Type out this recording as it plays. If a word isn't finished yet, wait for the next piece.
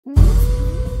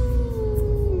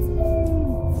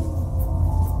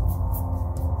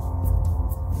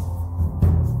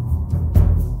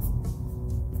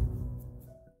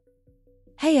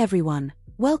Hey everyone,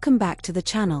 welcome back to the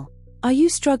channel. Are you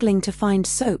struggling to find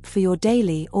soap for your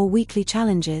daily or weekly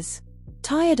challenges?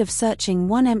 Tired of searching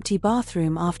one empty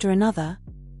bathroom after another?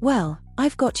 Well,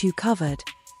 I've got you covered.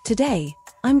 Today,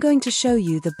 I'm going to show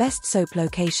you the best soap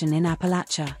location in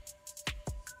Appalachia.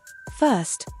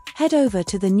 First, head over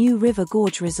to the new River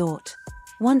Gorge Resort.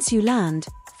 Once you land,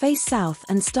 face south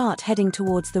and start heading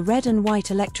towards the red and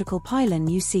white electrical pylon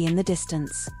you see in the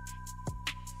distance.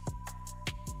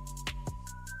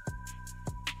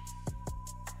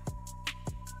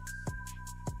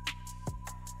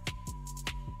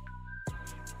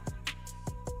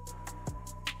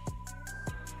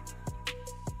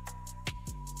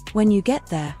 When you get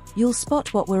there, you'll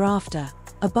spot what we're after: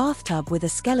 a bathtub with a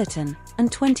skeleton and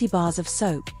 20 bars of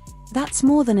soap. That's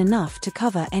more than enough to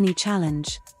cover any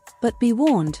challenge. But be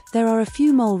warned, there are a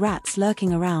few mole rats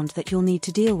lurking around that you'll need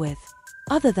to deal with.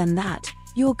 Other than that,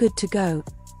 you're good to go.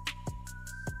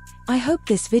 I hope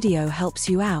this video helps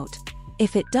you out.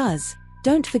 If it does,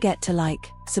 don't forget to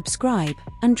like, subscribe,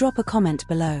 and drop a comment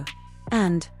below.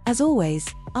 And, as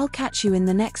always, I'll catch you in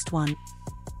the next one.